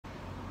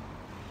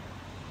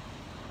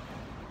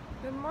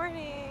Good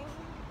morning!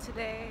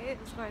 Today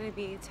is going to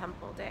be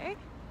Temple Day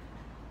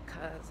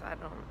because I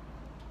don't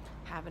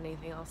have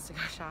anything else to go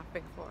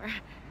shopping for,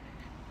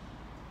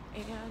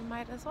 and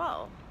might as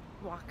well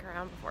walk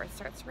around before it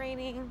starts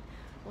raining.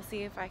 We'll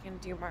see if I can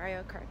do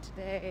Mario Kart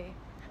today.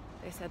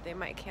 They said they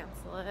might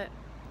cancel it.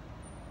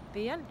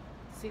 The end.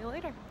 See you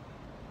later.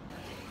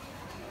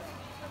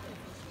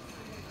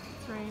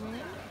 It's raining.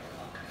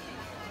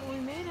 Well, we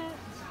made it.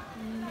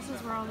 And this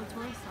is where all the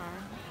tourists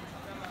are.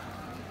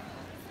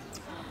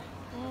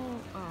 Oh,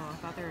 I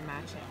thought they were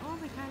matching. Oh,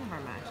 they kind of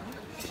are matching.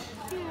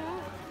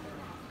 Yeah.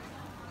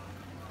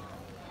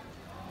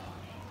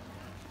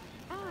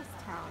 Oh,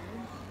 it's tower.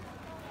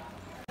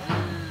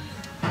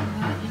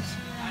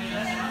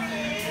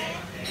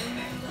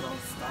 Little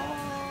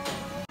stall.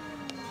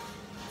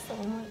 So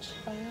much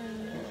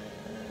fun.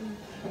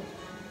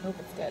 I hope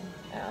it's good.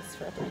 I asked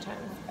for 3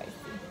 times spicy.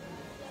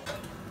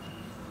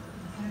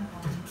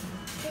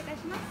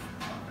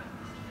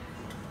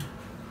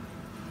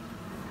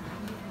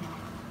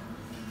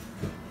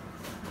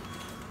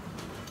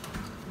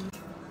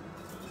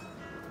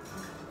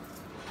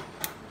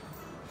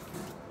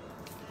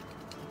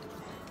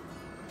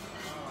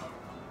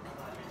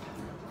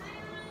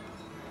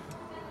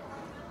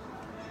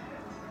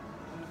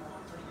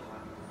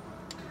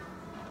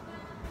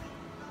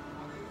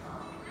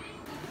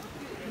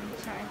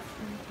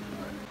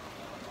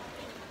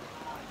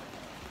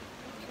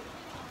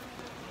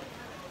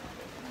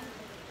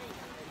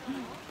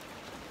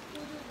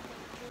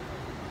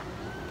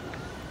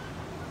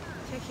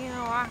 Taking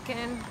a walk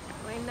in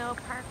Wayno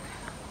Park.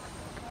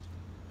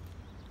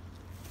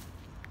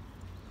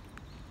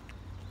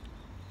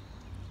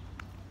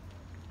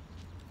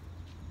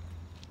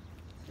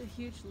 It's a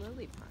huge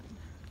lily pond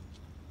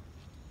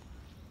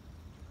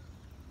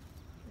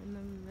in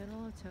the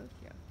middle of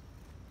Tokyo.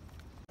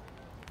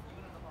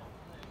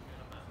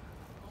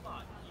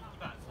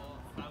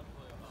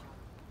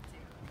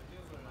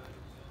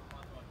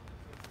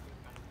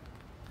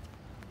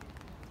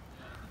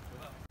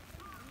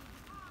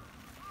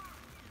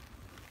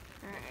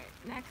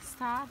 Next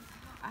stop,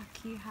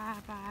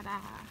 Akihabara.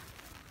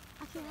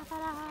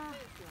 Akihabara.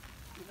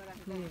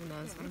 Who even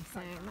knows if I'm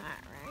saying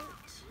that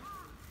right?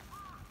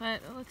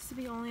 But it looks to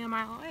be only a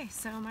mile away,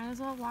 so might as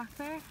well walk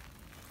there.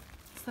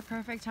 It's the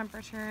perfect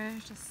temperature,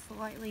 just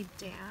slightly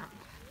damp.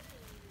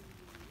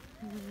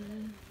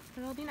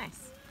 But it'll be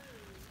nice.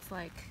 It's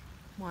like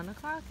 1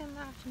 o'clock in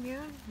the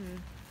afternoon,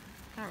 and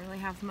I don't really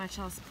have much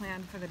else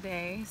planned for the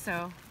day,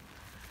 so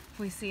if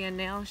we see a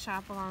nail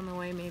shop along the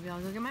way, maybe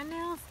I'll go get my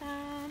nails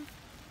done.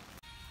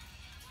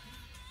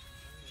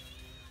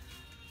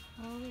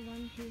 All the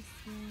One Piece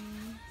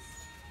things.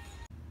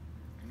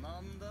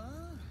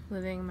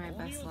 Living my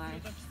best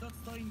life.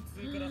 Oh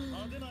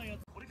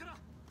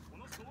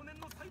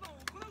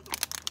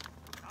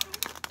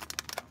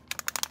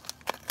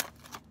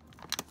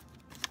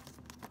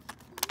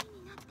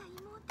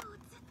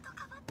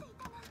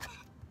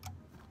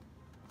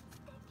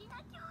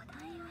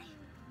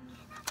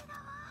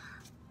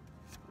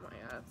my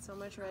god, so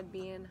much red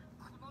bean.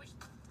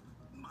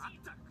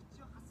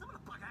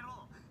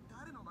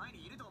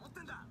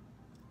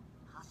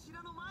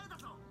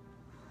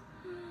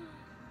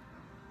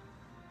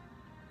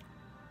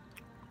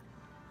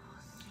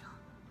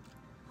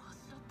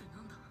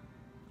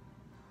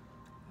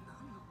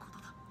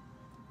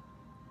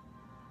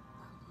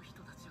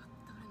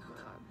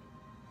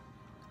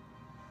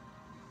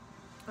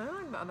 I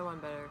like the other one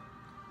better.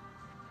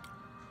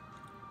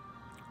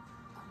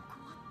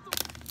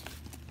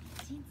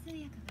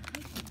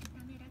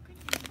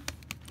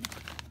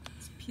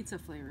 It's pizza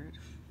flavored,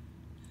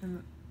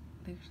 and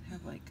they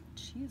have like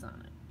cheese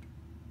on it.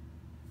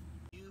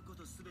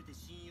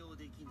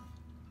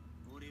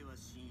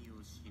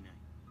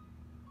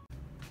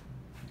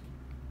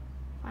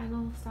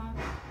 Final stop,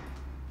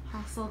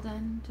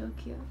 Hasselden,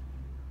 Tokyo.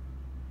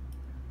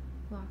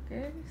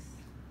 Lockers.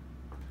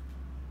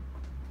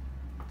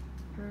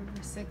 For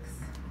 6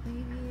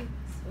 ladies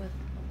with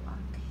a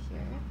lock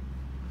here.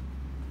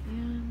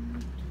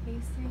 And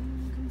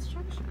facing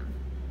construction.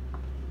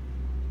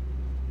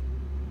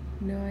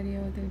 No idea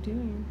what they're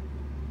doing.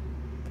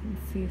 You can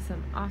see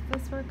some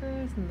office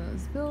workers in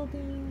those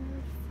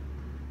buildings.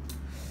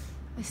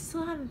 I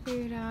still haven't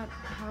figured out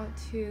how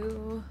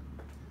to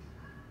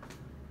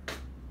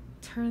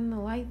turn the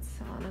lights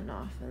on and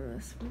off in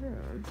this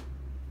room.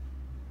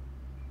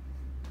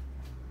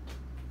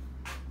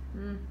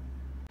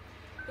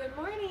 Good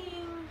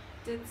morning!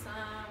 Did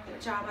some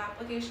job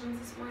applications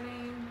this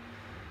morning.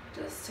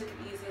 Just took it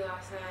easy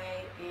last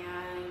night,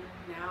 and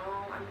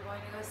now I'm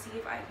going to go see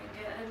if I can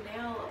get a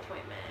nail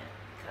appointment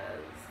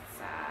because it's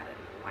sad and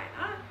why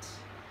not?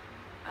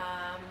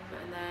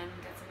 And then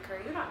get some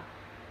curry udon.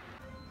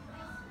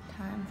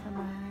 Time for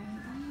my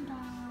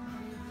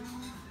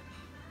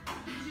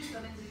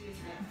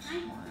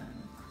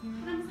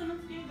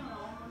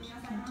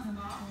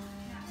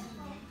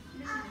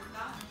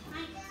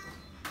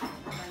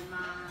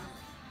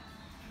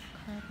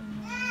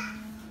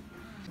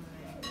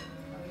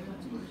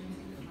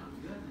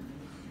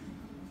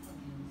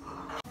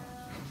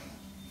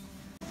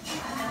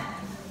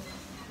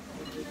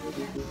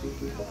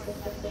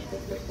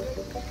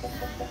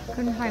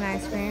Couldn't find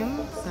ice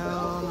cream, so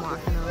I'm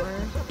walking over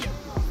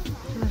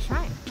to the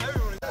shrine.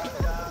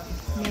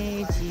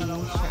 Meiji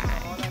Shrine.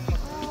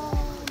 Oh,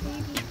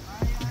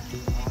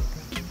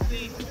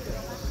 baby.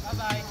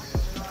 Bye-bye.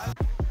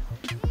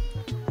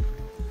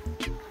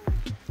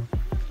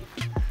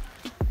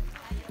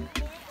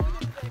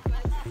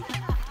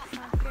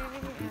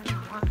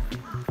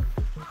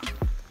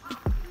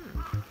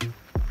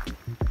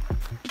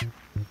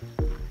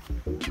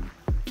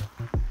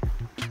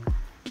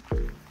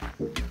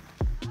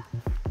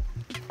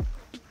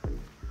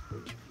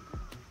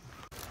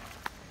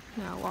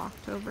 Now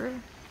walked over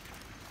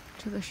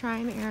to the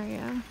shrine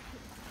area.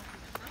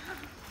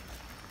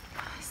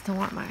 I still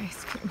want my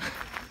ice cream.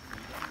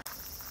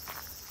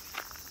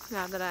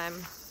 Now that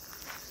I'm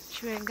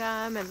chewing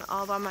gum and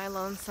all by my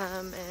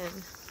lonesome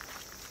in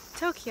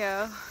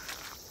Tokyo,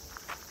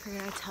 I'm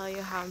gonna tell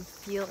you how I'm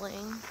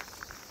feeling.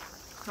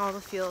 All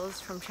the feels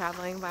from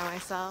traveling by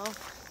myself.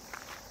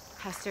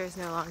 Hester is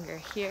no longer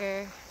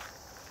here.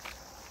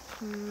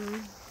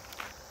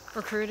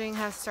 Recruiting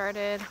has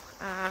started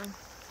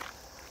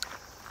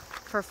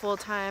for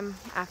full-time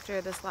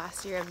after this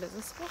last year of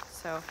business school.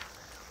 So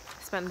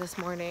I spent this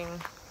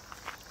morning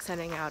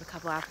sending out a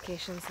couple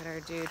applications that are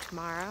due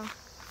tomorrow.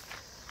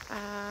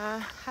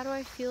 How do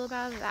I feel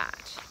about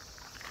that?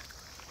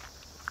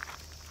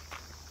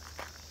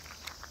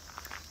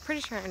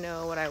 Pretty sure I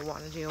know what I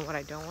want to do and what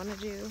I don't want to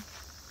do.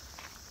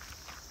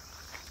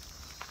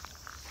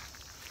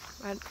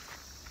 But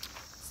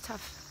it's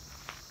tough.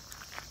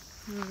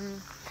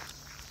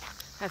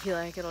 I feel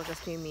like it'll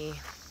just be me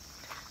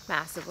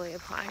massively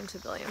applying to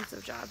billions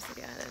of jobs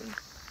again and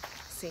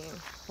seeing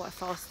what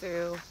falls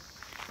through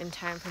in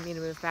time for me to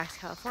move back to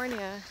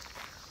California,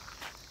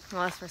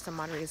 unless for some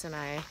odd reason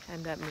I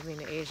end up moving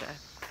to Asia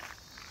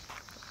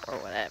or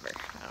whatever.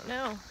 I don't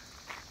know.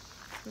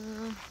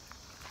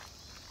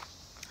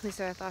 These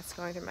are the thoughts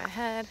going through my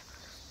head.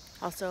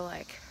 Also,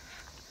 like,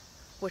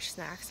 which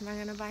snacks am I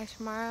gonna buy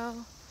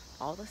tomorrow?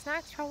 All the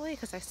snacks probably,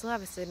 because I still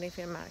have a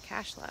significant amount of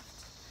cash left.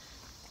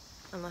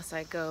 Unless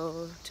I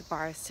go to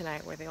bars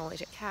tonight where they only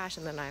take cash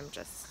and then I'm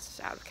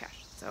just out of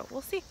cash. So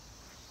we'll see.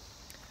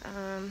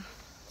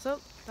 So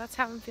that's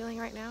how I'm feeling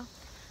right now.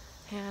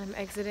 And I'm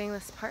exiting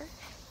this park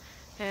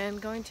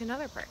and going to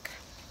another park.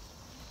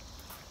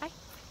 Bye.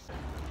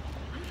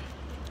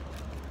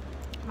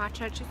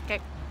 Matcha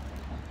cheesecake.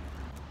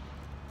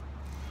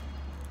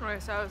 Okay,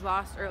 so I was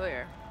lost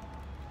earlier.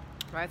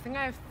 But I think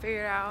I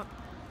figured out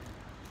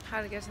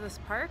how to get to this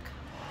park.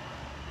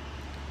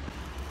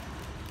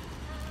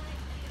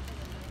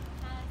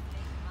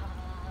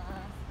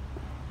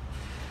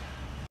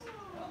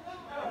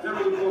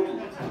 Very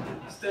important.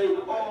 Stay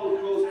all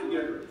close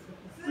together.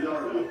 We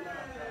are.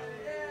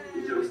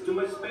 If there is too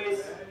much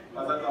space, I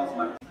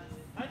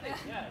think,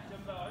 yeah,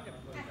 Jumbo, I'm going to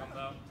put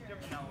Jumbo.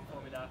 Jumbo now for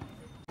me that.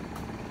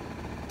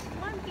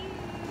 Monkey!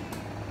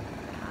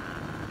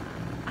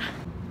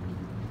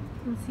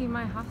 You can see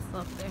my hostel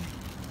up there.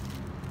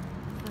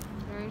 It's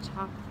the very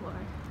top floor.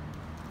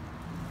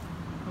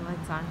 The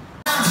lights on.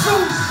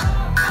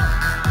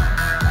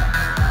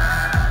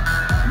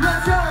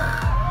 Let's go!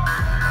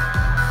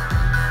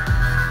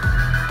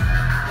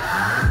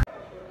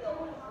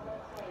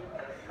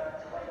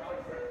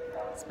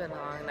 It's been a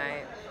long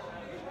night.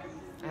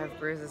 I have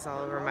bruises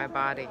all over my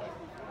body.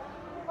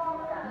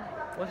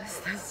 What is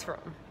this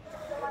from?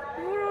 I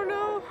don't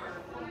know.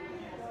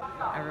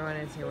 Everyone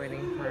is here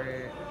waiting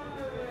for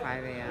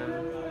 5 a.m.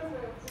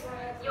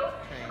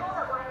 train.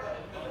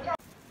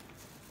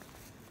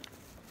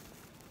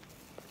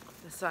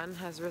 The sun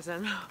has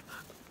risen.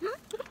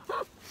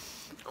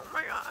 Oh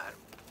my god.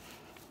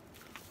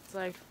 It's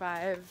like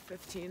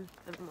 5:15 in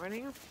the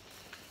morning.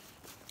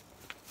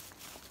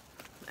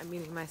 I'm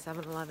eating my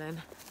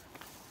 7-Eleven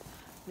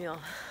meal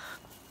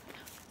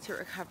to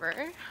recover,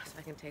 so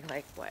I can take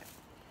like, what,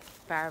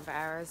 5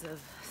 hours of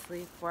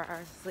sleep, 4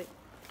 hours of sleep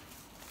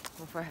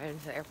before heading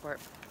to the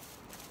airport.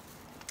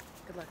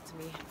 Good luck to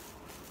me.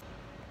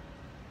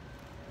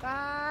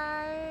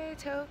 Bye,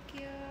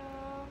 Tokyo.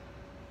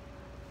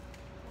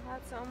 I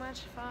had so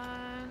much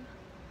fun.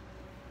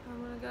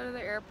 I'm gonna go to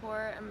the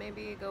airport and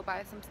maybe go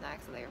buy some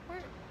snacks at the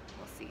airport.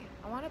 We'll see.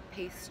 I want a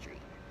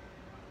pastry.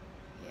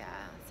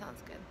 Yeah,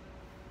 sounds good.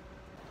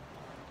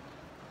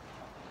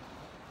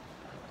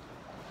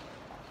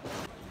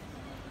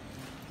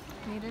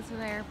 Made it to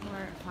the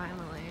airport,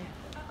 finally.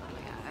 Oh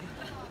my god.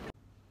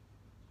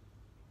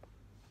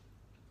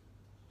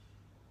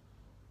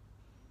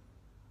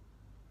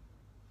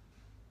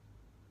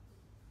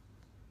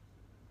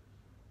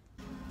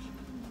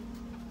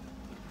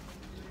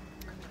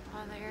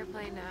 On the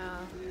airplane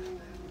now,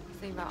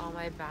 thinking about all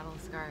my battle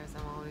scars,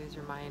 I'm always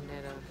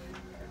reminded of...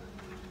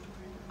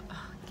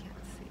 Oh, I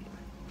can't see.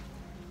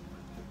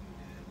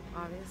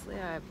 Obviously,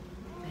 I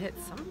hit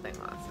something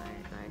last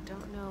night, and I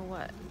don't know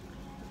what.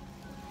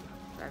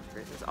 I have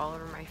bruises all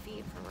over my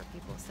feet from where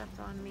people stepped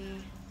on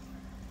me.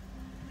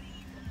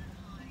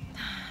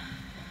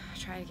 I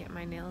tried to get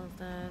my nails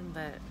done,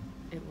 but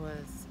it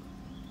was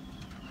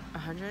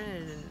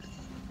 160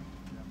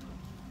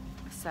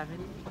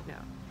 no,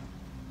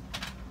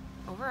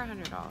 over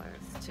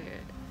 $100 to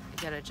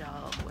get a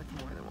gel with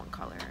more than one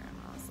color,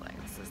 and I was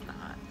like, this is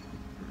not,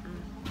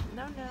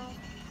 no.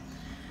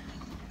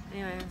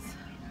 Anyways,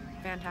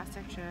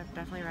 fantastic trip.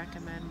 Definitely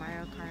recommend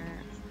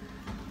Mariokarting.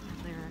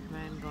 Definitely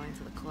recommend going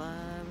to the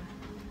club.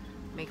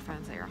 Make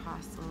friends at your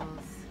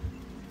hostels.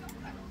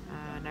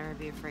 Never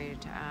be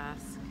afraid to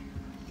ask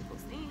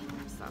people's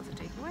names. That was a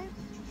takeaway.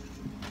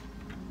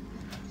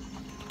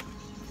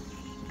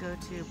 Go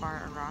to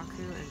Bar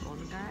Araku and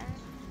Golden Guy.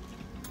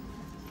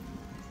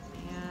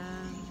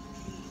 And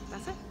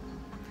that's it.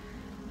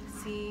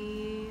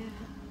 See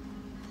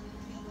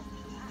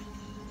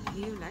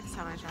you next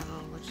time I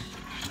travel, which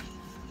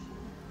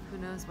who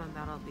knows when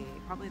that'll be.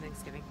 Probably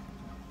Thanksgiving.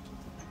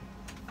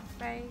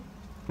 Bye.